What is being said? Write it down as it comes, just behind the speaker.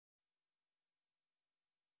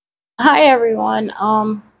Hi everyone.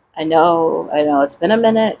 I know it's been a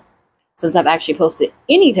minute since I've actually posted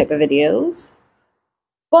any type of videos,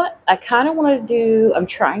 but I kind of want to I'm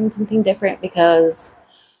trying something different because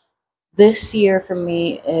this year for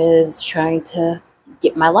me is trying to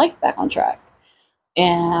get my life back on track.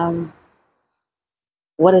 And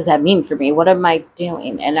what does that mean for me? What am I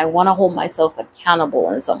doing? And I want to hold myself accountable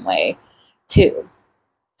in some way too.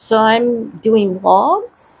 So I'm doing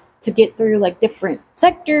vlogs to get through like different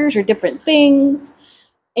sectors or different things,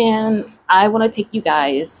 and I want to take you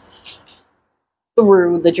guys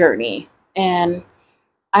through the journey. And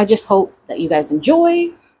I just hope that you guys enjoy.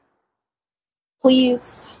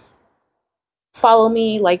 Please follow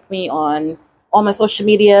me, like me on all my social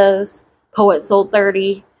medias, Poet Soul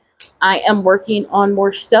 30. I am working on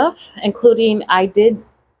more stuff, including I did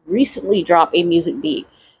recently drop a music beat.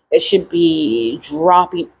 It should be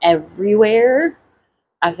dropping everywhere,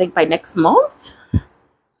 I think by next month.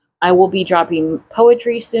 I will be dropping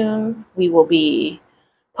poetry soon. We will be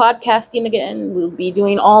podcasting again. We'll be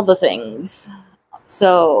doing all the things.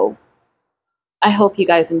 So I hope you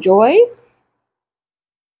guys enjoy.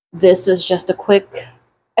 This is just a quick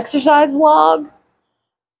exercise vlog.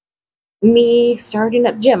 Me starting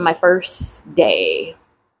at gym my first day.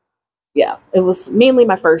 Yeah, it was mainly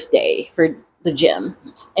my first day for the gym.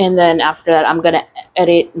 And then after that, I'm going to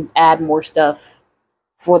edit and add more stuff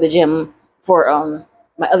for the gym, for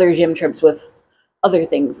my other gym trips with other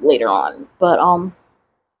things later on. But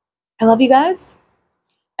I love you guys.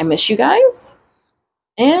 I miss you guys.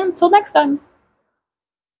 And until next time.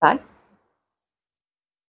 Bye.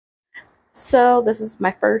 So this is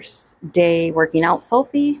my first day working out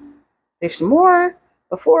selfie. There's some more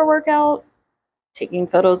before workout, taking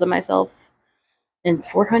photos of myself, and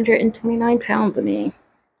 429 pounds of me.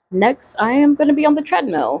 Next, I am going to be on the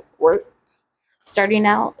treadmill. We're starting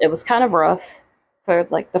out. It was kind of rough for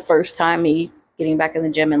like the first time me getting back in the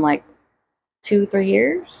gym in like 2, 3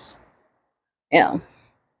 years. Yeah,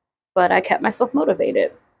 but I kept myself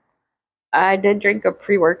motivated. I did drink a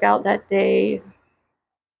pre-workout that day,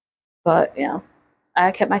 but yeah,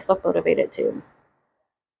 I kept myself motivated too.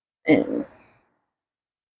 And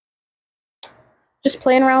just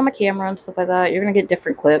playing around with my camera and stuff like that. You're gonna get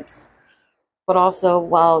different clips, but also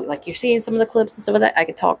while like you're seeing some of the clips and stuff like that, I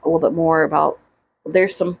could talk a little bit more about.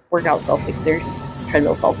 There's some workout selfies. There's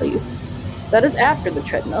treadmill selfies. That is after the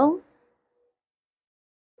treadmill.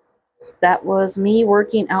 That was me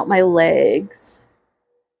working out my legs.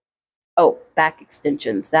 Oh, back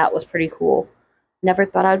extensions. That was pretty cool. Never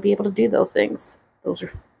thought I'd be able to do those things. Those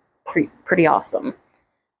are pretty awesome.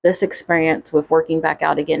 This experience with working back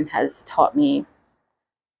out again has taught me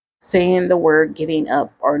saying the word giving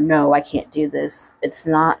up or no, I can't do this. It's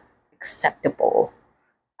not acceptable.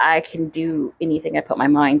 I can do anything I put my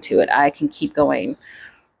mind to it. I can keep going.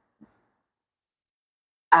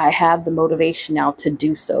 I have the motivation now to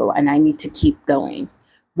do so, and I need to keep going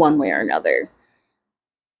one way or another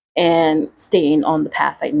and staying on the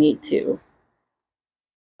path I need to.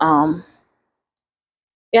 Um,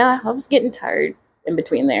 yeah, I was getting tired in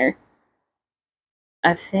between there.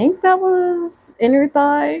 I think that was inner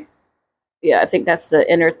thigh. Yeah, I think that's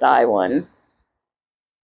the inner thigh one.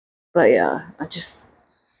 But yeah, I just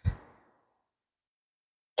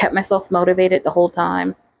kept myself motivated the whole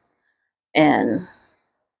time and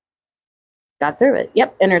got through it.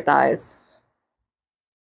 Yep, inner thighs.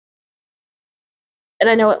 And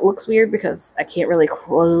I know it looks weird because I can't really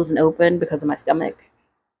close and open because of my stomach.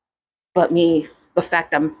 But the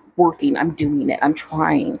fact I'm working, I'm doing it, I'm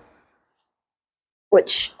trying.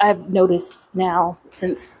 Which I've noticed now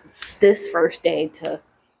since this first day to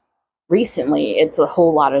recently, it's a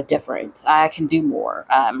whole lot of difference. I can do more.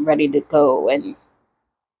 I'm ready to go and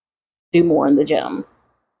do more in the gym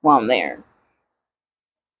while I'm there.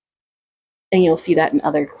 And you'll see that in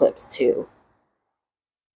other clips too.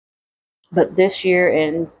 But this year,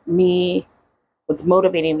 and me, what's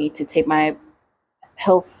motivating me to take my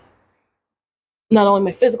health, not only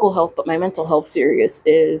my physical health, but my mental health serious,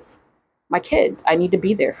 is my kids. I need to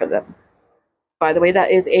be there for them. By the way,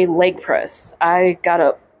 that is a leg press. I got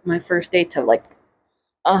up my first day to like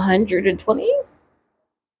 120.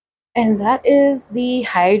 And that is the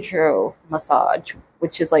hydro massage,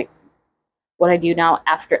 which is like what I do now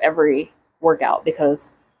after every workout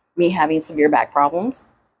because me having severe back problems,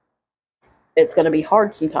 it's going to be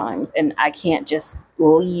hard sometimes. And I can't just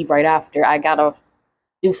leave right after. I got to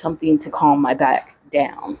do something to calm my back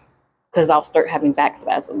down because I'll start having back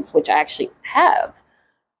spasms, which I actually have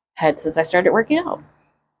had since I started working out.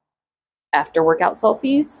 After workout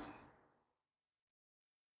selfies.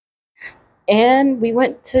 And we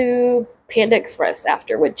went to Panda Express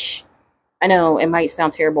after, which I know it might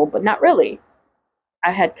sound terrible, but not really.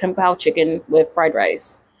 I had kung pao chicken with fried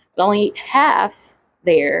rice, but only ate half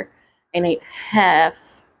there and ate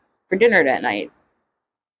half for dinner that night.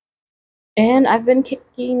 And I've been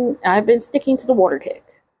sticking to the water kick.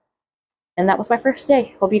 And that was my first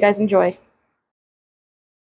day. Hope you guys enjoy.